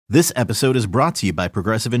This episode is brought to you by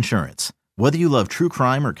Progressive Insurance. Whether you love true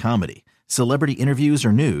crime or comedy, celebrity interviews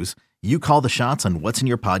or news, you call the shots on what's in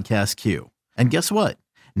your podcast queue. And guess what?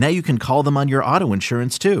 Now you can call them on your auto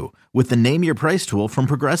insurance too with the Name Your Price tool from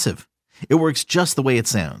Progressive. It works just the way it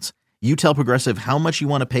sounds. You tell Progressive how much you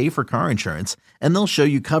want to pay for car insurance, and they'll show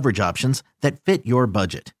you coverage options that fit your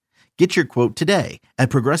budget. Get your quote today at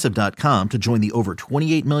Progressive.com to join the over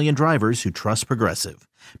 28 million drivers who trust Progressive.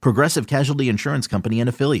 Progressive Casualty Insurance Company and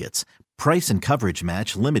Affiliates. Price and coverage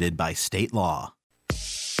match limited by state law.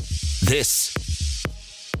 This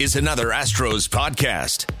is another Astros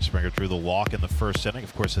podcast. Springer drew the walk in the first inning.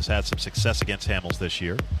 Of course, has had some success against Hamels this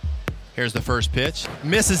year. Here's the first pitch.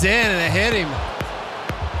 Misses in and it hit him.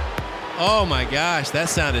 Oh my gosh, that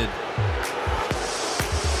sounded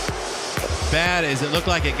bad as it looked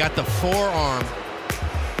like it got the forearm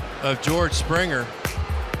of George Springer.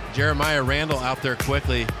 Jeremiah Randall out there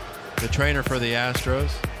quickly, the trainer for the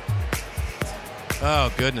Astros.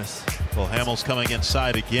 Oh, goodness. Well, Hamels coming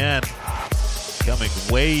inside again. Coming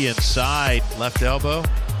way inside. Left elbow.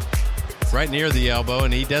 Right near the elbow,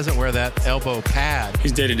 and he doesn't wear that elbow pad.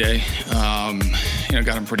 He's day-to-day.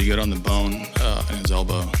 Got him pretty good on the bone in his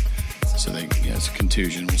elbow. So he has a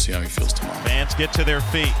contusion. We'll see how he feels tomorrow. Fans get to their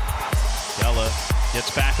feet. Della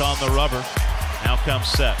gets back on the rubber. Now comes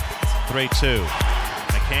Seth. 3-2.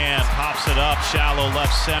 McCann pops it up. Shallow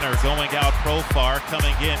left center. Going out Profar.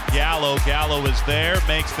 Coming in Gallo. Gallo is there.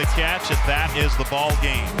 Makes the catch, and that is the ball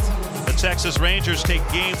game. The Texas Rangers take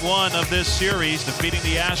game one of this series, defeating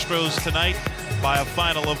the Astros tonight by a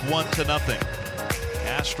final of 1-0.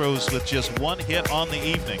 Astros with just one hit on the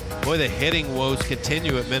evening. Boy, the hitting woes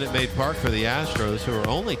continue at Minute Maid Park for the Astros, who are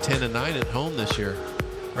only 10-9 at home this year.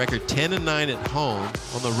 Record 10-9 at home,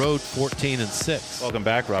 on the road 14-6. Welcome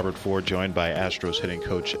back. Robert Ford joined by Astros hitting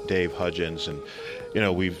coach Dave Hudgens. And,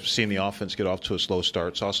 we've seen the offense get off to a slow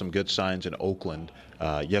start. Saw some good signs in Oakland.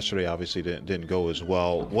 Yesterday, obviously, didn't go as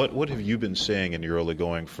well. What have you been seeing in the early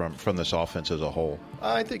going from this offense as a whole?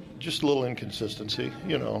 I think just a little inconsistency.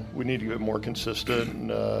 We need to get more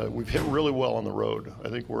consistent. We've hit really well on the road. I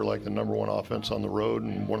think we're like the number one offense on the road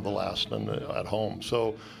and one of the last at home.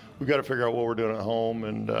 So we've got to figure out what we're doing at home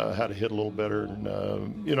and how to hit a little better.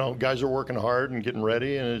 And, guys are working hard and getting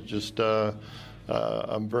ready, and it just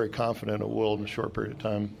I'm very confident it will in a short period of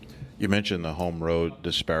time. You mentioned the home-road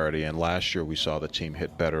disparity, and last year we saw the team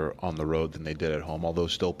hit better on the road than they did at home, although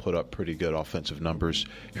still put up pretty good offensive numbers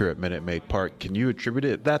here at Minute Maid Park. Can you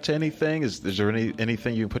attribute that to anything? Is there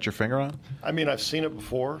anything you can put your finger on? I mean, I've seen it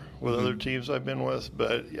before with other teams I've been with,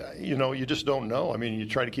 but, you just don't know. I mean, you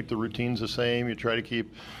try to keep the routines the same. You try to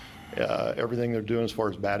keep everything they're doing as far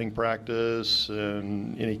as batting practice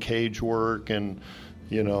and any cage work and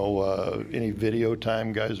any video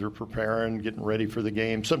time guys are preparing, getting ready for the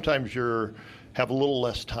game. Sometimes have a little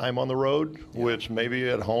less time on the road, which maybe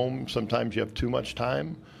at home sometimes you have too much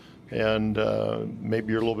time, and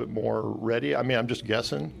maybe you're a little bit more ready. I mean, I'm just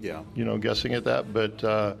guessing, guessing at that,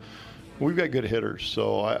 but we've got good hitters,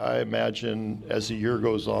 so I imagine as the year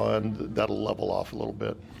goes on, that'll level off a little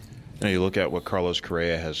bit. You look at what Carlos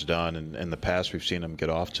Correa has done, and in the past we've seen him get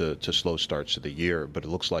off to slow starts of the year, but it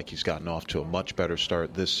looks like he's gotten off to a much better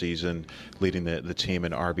start this season, leading the team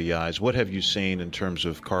in RBIs. What have you seen in terms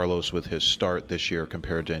of Carlos with his start this year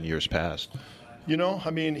compared to in years past?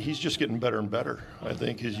 He's just getting better and better. I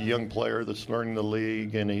think he's a young player that's learning the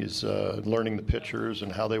league, and he's learning the pitchers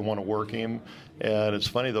and how they want to work him. And it's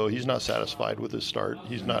funny, though, he's not satisfied with his start.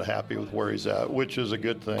 He's not happy with where he's at, which is a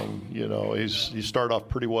good thing. He started off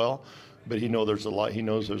pretty well, but he knows there's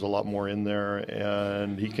a lot more in there,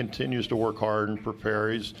 and he continues to work hard and prepare.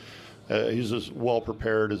 He's as well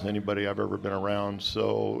prepared as anybody I've ever been around.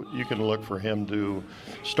 So you can look for him to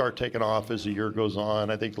start taking off as the year goes on.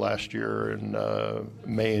 I think last year in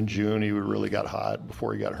May and June he really got hot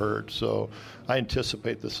before he got hurt. So I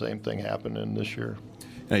anticipate the same thing happening this year.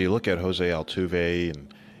 Now you look at Jose Altuve,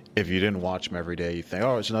 and if you didn't watch him every day, you think,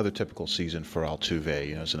 it's another typical season for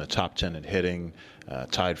Altuve. He's in the top 10 in hitting,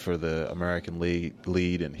 tied for the American League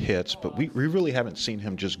lead in hits, but we really haven't seen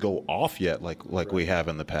him just go off yet like we have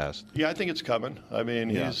in the past. Yeah, I think it's coming. I mean,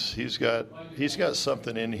 he's got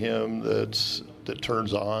something in him that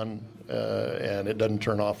turns on, and it doesn't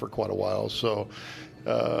turn off for quite a while. So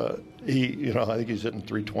I think he's hitting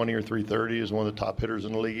 320 or 330. He's one of the top hitters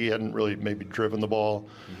in the league. He hadn't really maybe driven the ball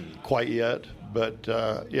quite yet, but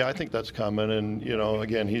I think that's coming. And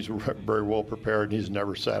again, he's very well prepared. He's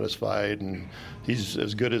never satisfied, and he's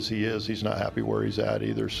as good as he is. He's not happy where he's at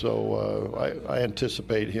either. So I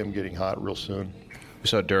anticipate him getting hot real soon. We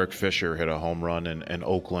saw Derek Fisher hit a home run in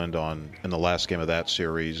Oakland in the last game of that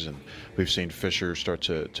series, and we've seen Fisher start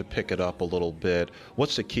to pick it up a little bit.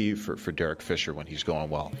 What's the key for Derek Fisher when he's going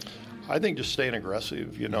well? I think just staying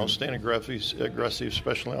aggressive, staying aggressive,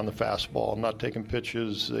 especially on the fastball, not taking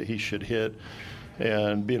pitches that he should hit,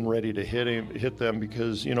 and being ready to hit them,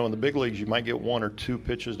 because in the big leagues you might get 1 or 2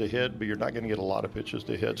 pitches to hit, but you're not going to get a lot of pitches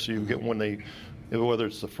to hit. So you get whether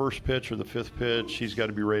it's the first pitch or the 5th pitch, he's got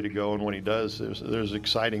to be ready to go. And when he does, there's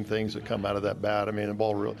exciting things that come out of that bat. I mean, the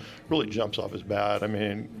ball really jumps off his bat. I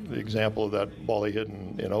mean, the example of that ball he hit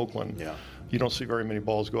in Oakland. Yeah. You don't see very many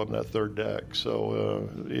balls go up in that third deck. So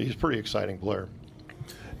he's a pretty exciting player.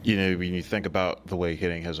 When you think about the way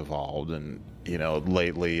hitting has evolved, and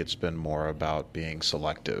lately it's been more about being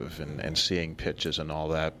selective and seeing pitches and all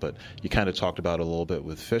that, but you kind of talked about it a little bit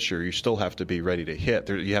with Fisher. You still have to be ready to hit.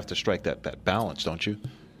 You have to strike that balance, don't you?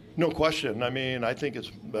 No question. I mean, I think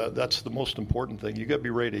that's the most important thing. You got to be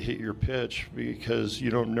ready to hit your pitch, because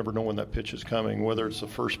you never know when that pitch is coming, whether it's the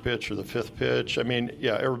first pitch or the 5th pitch. I mean,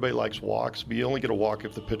 yeah, everybody likes walks, but you only get a walk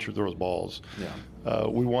if the pitcher throws balls. Yeah.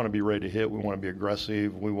 We want to be ready to hit. We want to be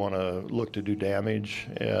aggressive. We want to look to do damage,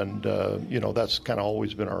 and that's kind of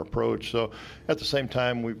always been our approach. So at the same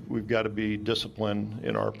time, we've got to be disciplined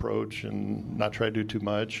in our approach and not try to do too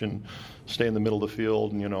much and stay in the middle of the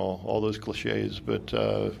field, and all those cliches. But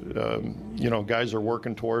guys are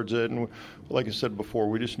working towards it, and like I said before,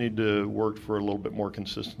 we just need to work for a little bit more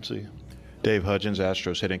consistency. Dave Hudgens,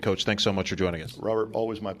 Astros hitting coach, thanks so much for joining us. Robert,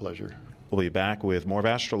 always my pleasure. We'll be back with more of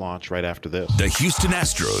Astro Launch right after this. The Houston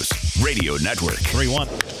Astros Radio Network.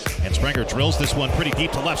 3-1. And Springer drills this one pretty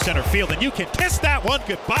deep to left center field, and you can kiss that one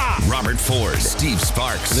goodbye. Robert Ford, Steve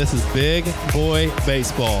Sparks. This is big boy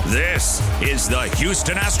baseball. This is the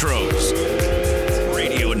Houston Astros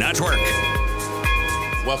Radio Network.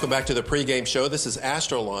 Welcome back to the pregame show. This is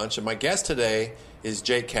Astro Launch, and my guest today is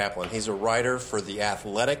Jake Kaplan. He's a writer for The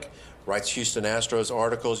Athletic, writes Houston Astros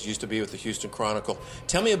articles, used to be with the Houston Chronicle.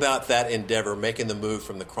 Tell me about that endeavor, making the move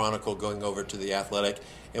from the Chronicle going over to The Athletic,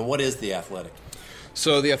 and what is The Athletic?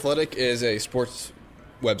 So The Athletic is a sports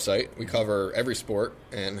website. We cover every sport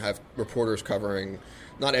and have reporters covering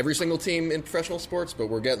not every single team in professional sports, but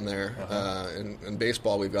we're getting there. In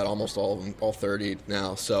baseball, we've got almost all of them, all 30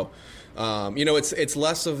 now. So, it's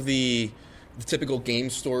less of the typical game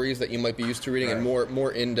stories that you might be used to reading, and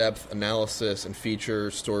more in-depth analysis and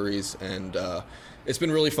feature stories. And it's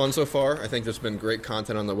been really fun so far. I think there's been great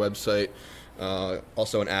content on the website.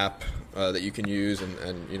 Also an app that you can use,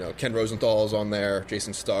 and Ken Rosenthal is on there,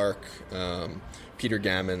 Jason Stark, Peter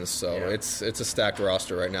Gammons. So it's a stacked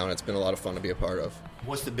roster right now, and it's been a lot of fun to be a part of.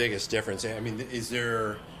 What's the biggest difference? I mean, is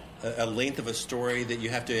there a length of a story that you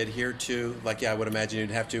have to adhere to? Like, I would imagine you'd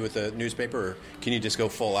have to with a newspaper, or can you just go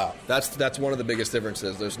full out? That's one of the biggest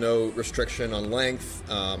differences. There's no restriction on length.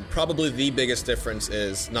 Probably the biggest difference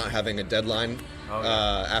is not having a deadline.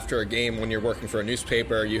 After a game, when you're working for a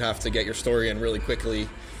newspaper, you have to get your story in really quickly.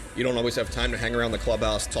 You don't always have time to hang around the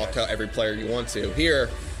clubhouse, talk to every player you want to. Here,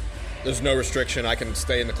 there's no restriction. I can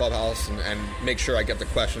stay in the clubhouse and make sure I get the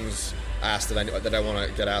questions asked that I want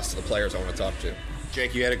to get asked to the players I want to talk to.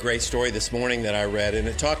 Jake, you had a great story this morning that I read, and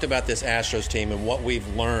it talked about this Astros team and what we've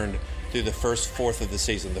learned through the first fourth of the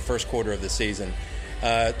season, the first quarter of the season.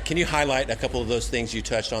 Can you highlight a couple of those things you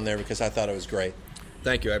touched on there, because I thought it was great?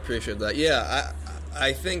 Thank you. I appreciate that. Yeah,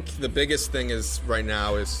 I think the biggest thing is right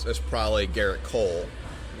now is probably Garrett Cole.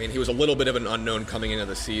 I mean, he was a little bit of an unknown coming into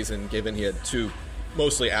the season, given he had 2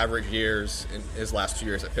 mostly average years in his last 2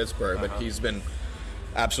 years at Pittsburgh, but he's been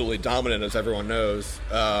absolutely dominant, as everyone knows.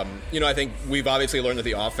 I think we've obviously learned that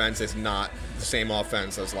the offense is not the same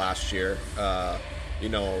offense as last year.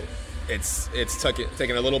 It's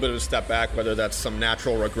taken a little bit of a step back, whether that's some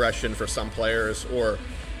natural regression for some players or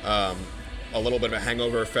a little bit of a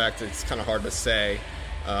hangover effect. It's kind of hard to say.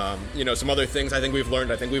 Some other things I think we've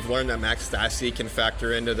learned. I think we've learned that Max Stassi can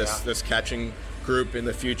factor into this catching group in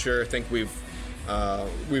the future. I think we've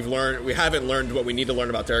learned. We haven't learned what we need to learn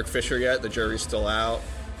about Derek Fisher yet. The jury's still out.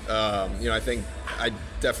 I think I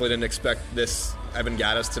definitely didn't expect this Evan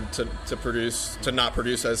Gattis to not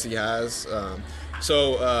produce as he has. There's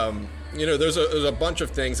a bunch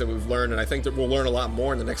of things that we've learned, and I think that we'll learn a lot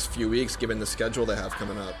more in the next few weeks, given the schedule they have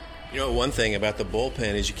coming up. One thing about the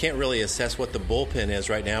bullpen is you can't really assess what the bullpen is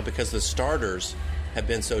right now, because the starters have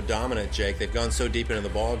been so dominant, Jake. They've gone so deep into the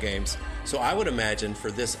ball games. So I would imagine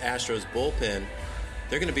for this Astros bullpen,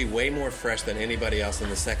 they're going to be way more fresh than anybody else in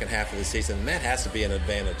the second half of the season, and that has to be an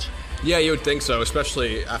advantage. Yeah, you would think so,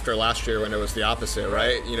 especially after last year when it was the opposite,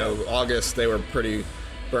 right? August they were pretty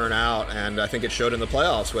burnt out, and I think it showed in the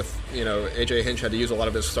playoffs with, A.J. Hinch had to use a lot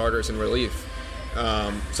of his starters in relief.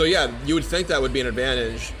 So yeah, you would think that would be an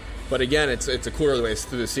advantage. But again, it's a quarter ways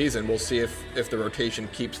through the season. We'll see if the rotation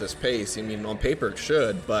keeps this pace. I mean, on paper it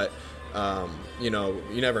should, but you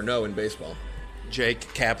never know in baseball.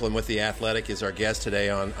 Jake Kaplan with The Athletic is our guest today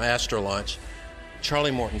on Astro Launch.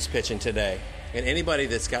 Charlie Morton's pitching today, and anybody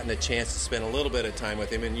that's gotten a chance to spend a little bit of time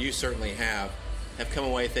with him, and you certainly have come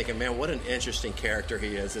away thinking, man, what an interesting character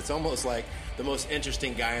he is. It's almost like the most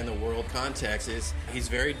interesting guy in the world. Context is he's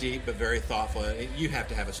very deep but very thoughtful. You have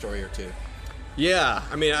to have a story or two. Yeah,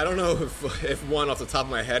 I mean, I don't know if one off the top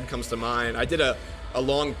of my head comes to mind. I did a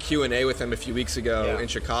long Q&A with him a few weeks ago in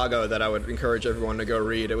Chicago that I would encourage everyone to go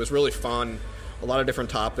read. It was really fun, a lot of different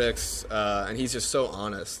topics, and he's just so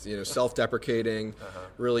honest, self-deprecating,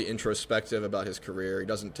 really introspective about his career. He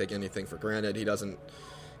doesn't take anything for granted. He doesn't,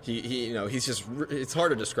 he's just, it's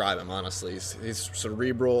hard to describe him, honestly. He's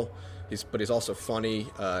cerebral, but he's also funny.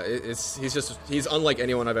 He's unlike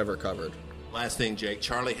anyone I've ever covered. Last thing, Jake,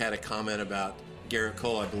 Charlie had a comment about Garrett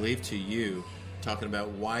Cole, I believe to you, talking about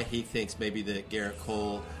why he thinks maybe that Garrett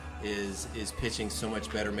Cole is pitching so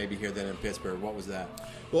much better maybe here than in Pittsburgh. What was that?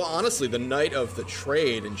 Well, honestly, the night of the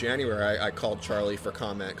trade in January, I called Charlie for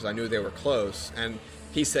comment because I knew they were close, and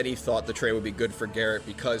he said he thought the trade would be good for Garrett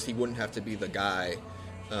because he wouldn't have to be the guy.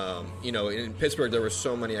 In Pittsburgh, there were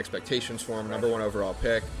so many expectations for him, number 1 overall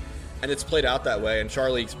pick. And it's played out that way, and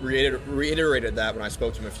Charlie reiterated that when I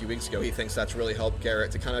spoke to him a few weeks ago. He thinks that's really helped Garrett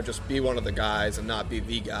to kind of just be one of the guys and not be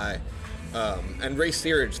the guy. And Ray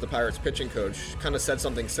Searage, the Pirates pitching coach, kind of said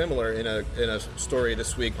something similar in a story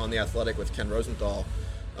this week on The Athletic with Ken Rosenthal,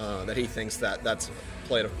 that he thinks that's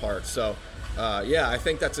played a part. So, I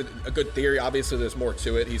think that's a good theory. Obviously, there's more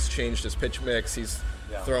to it. He's changed his pitch mix. He's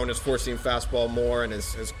thrown his 4-seam fastball more and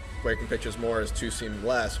his breaking pitches more, his 2-seam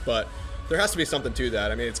less. But there has to be something to that.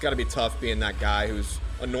 I mean, it's got to be tough being that guy who's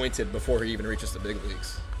anointed before he even reaches the big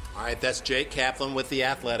leagues. All right, that's Jake Kaplan with The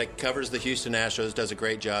Athletic, covers the Houston Astros, does a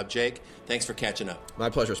great job. Jake, thanks for catching up. My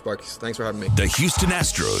pleasure, Sparks. Thanks for having me. The Houston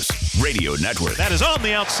Astros Radio Network. That is on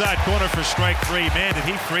the outside corner for strike 3. Man, did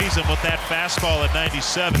he freeze him with that fastball at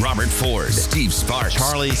 97. Robert Ford, Steve Sparks.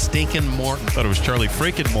 Charlie Stinkin' Morton. Thought it was Charlie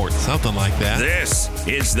freaking Morton. Something like that. This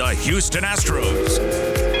is the Houston Astros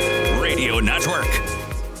Radio Network.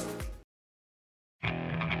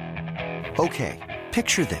 Okay,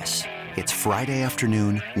 picture this. It's Friday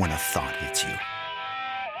afternoon when a thought hits you.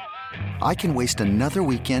 I can waste another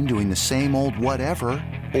weekend doing the same old whatever,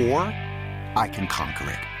 or I can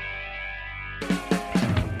conquer it.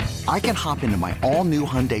 I can hop into my all-new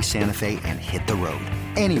Hyundai Santa Fe and hit the road.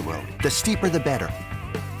 Any road. The steeper, the better.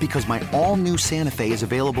 Because my all-new Santa Fe is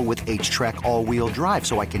available with H-Track all-wheel drive,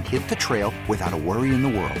 so I can hit the trail without a worry in the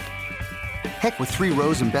world. Heck, with 3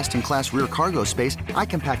 rows and best-in-class rear cargo space, I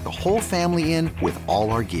can pack the whole family in with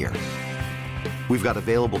all our gear. We've got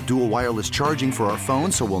available dual wireless charging for our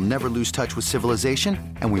phones, so we'll never lose touch with civilization,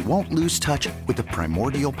 and we won't lose touch with the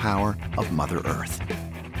primordial power of Mother Earth.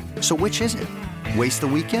 So which is it? Waste the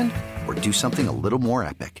weekend or do something a little more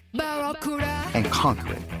epic? And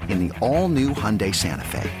conquer it in the all-new Hyundai Santa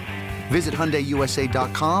Fe. Visit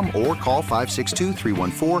HyundaiUSA.com or call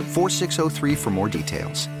 562-314-4603 for more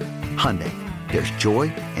details. Hyundai, there's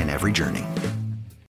joy in every journey.